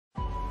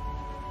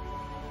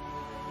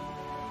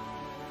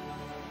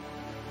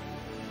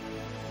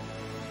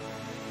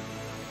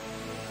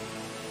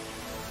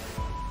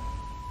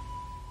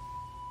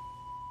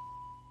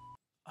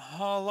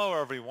Hello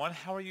everyone,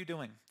 how are you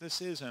doing?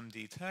 This is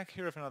MD Tech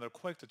here with another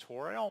quick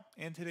tutorial.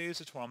 In today's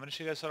tutorial, I'm going to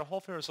show you guys how to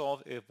hopefully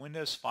resolve if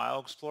Windows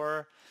File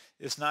Explorer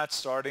is not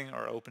starting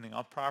or opening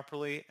up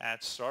properly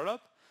at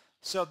startup.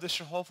 So this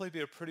should hopefully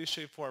be a pretty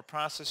straightforward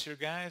process here,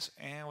 guys.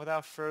 And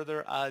without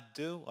further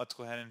ado, let's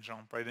go ahead and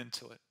jump right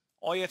into it.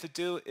 All you have to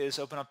do is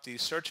open up the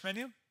search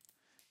menu,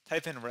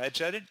 type in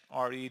regedit,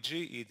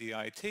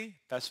 R-E-G-E-D-I-T,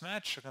 best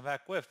match, should come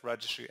back with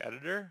registry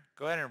editor.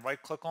 Go ahead and right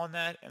click on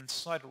that and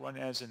select run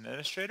as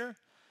administrator.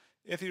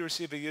 If you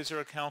receive a user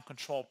account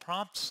control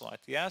prompt,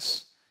 select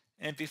yes.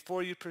 And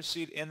before you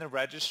proceed in the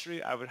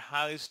registry, I would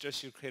highly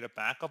suggest you create a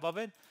backup of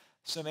it.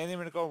 So if anything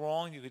were to go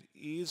wrong, you could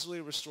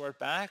easily restore it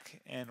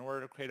back. And in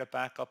order to create a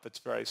backup, it's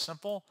very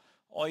simple.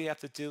 All you have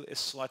to do is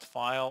select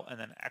File and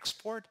then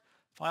Export.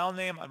 File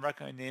name, I'm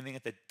recommend naming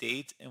it the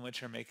date in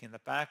which you're making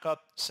the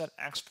backup. Set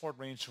export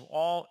range to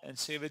all and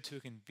save it to a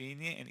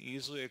convenient and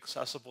easily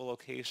accessible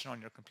location on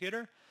your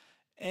computer.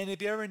 And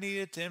if you ever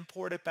needed to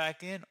import it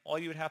back in, all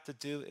you would have to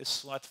do is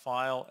select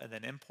File and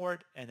then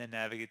Import and then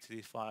navigate to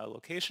the file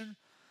location.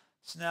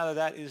 So now that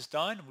that is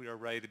done, we are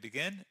ready to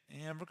begin.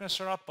 And we're going to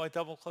start off by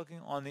double-clicking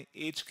on the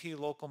HKey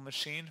local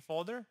machine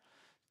folder.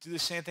 Do the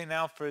same thing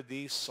now for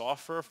the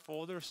software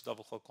folder, so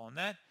double-click on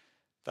that.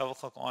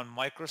 Double-click on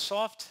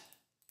Microsoft.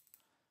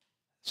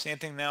 Same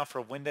thing now for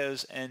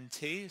Windows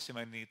NT, so you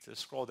might need to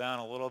scroll down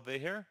a little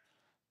bit here.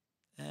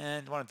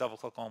 And you want to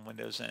double-click on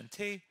Windows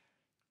NT.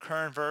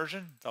 Current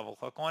version, double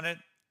click on it,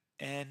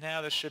 and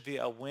now there should be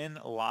a Win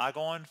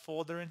Logon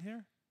folder in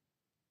here.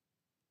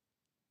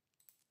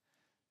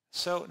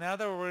 So now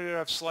that we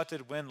have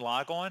selected Win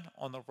Logon,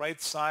 on the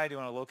right side you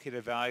want to locate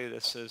a value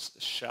that says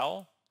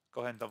shell.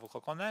 Go ahead and double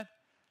click on that.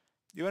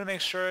 You want to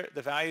make sure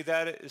the value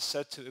data is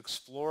set to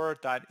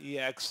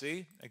Explorer.exe.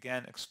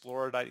 Again,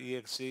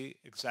 Explorer.exe,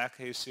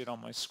 exactly how you see it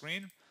on my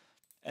screen.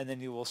 And then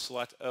you will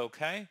select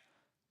OK.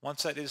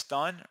 Once that is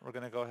done, we're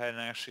going to go ahead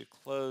and actually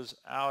close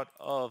out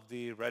of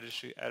the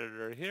registry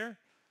editor here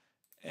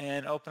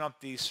and open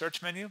up the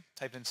search menu,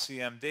 type in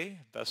CMD,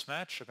 best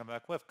match, should come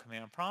back with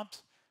command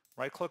prompt,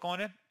 right click on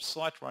it,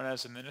 select run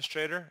as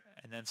administrator,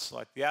 and then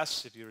select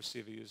yes if you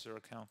receive a user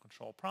account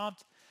control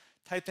prompt.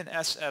 Type in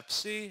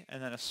SFC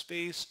and then a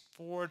space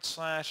 /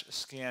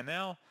 scan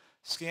now.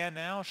 Scan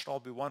now should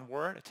all be one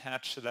word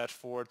attached to that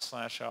 /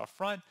 out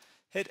front.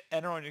 Hit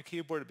enter on your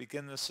keyboard to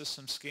begin the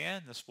system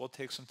scan. This will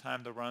take some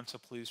time to run, so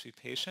please be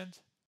patient.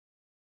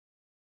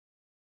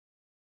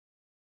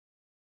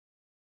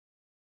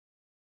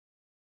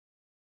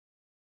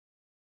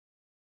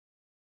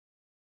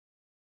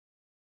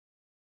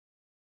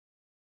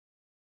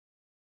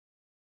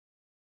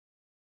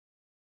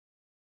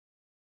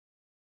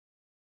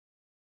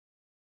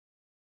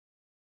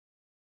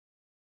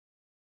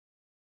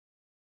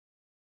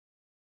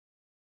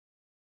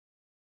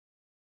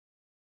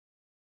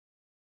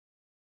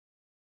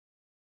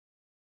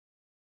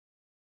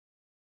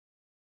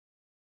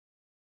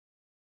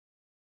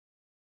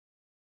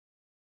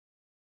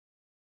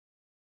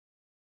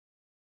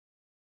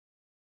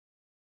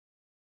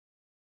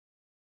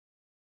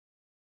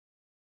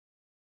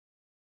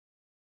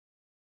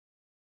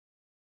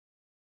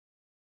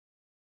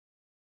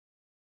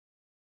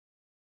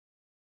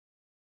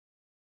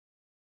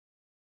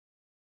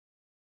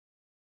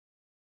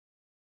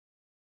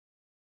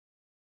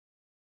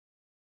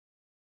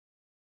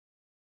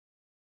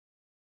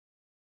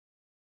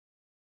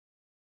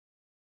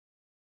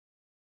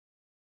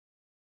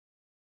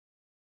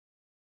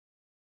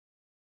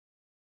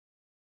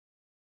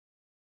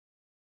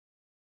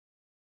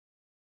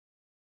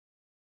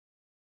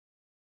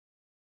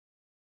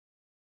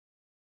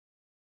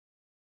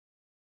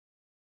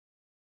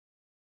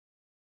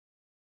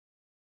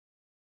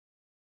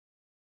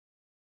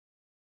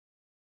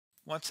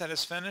 Once that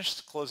is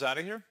finished, close out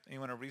of here, and you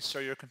want to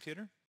restart your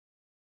computer.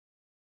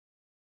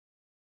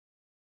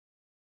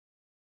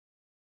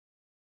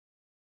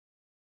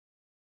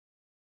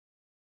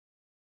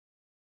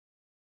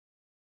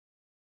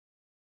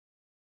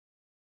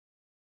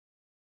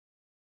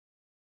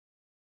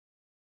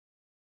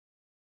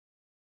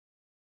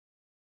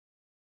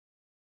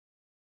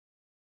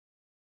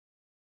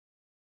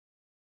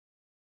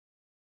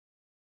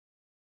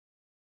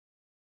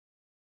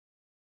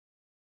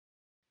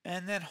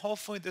 And then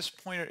hopefully this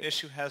pointer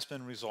issue has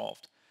been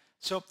resolved.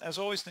 So as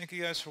always, thank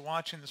you guys for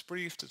watching this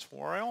brief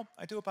tutorial.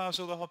 I do hope I was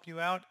able to help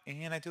you out,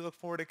 and I do look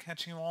forward to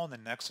catching you all in the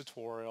next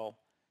tutorial.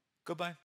 Goodbye.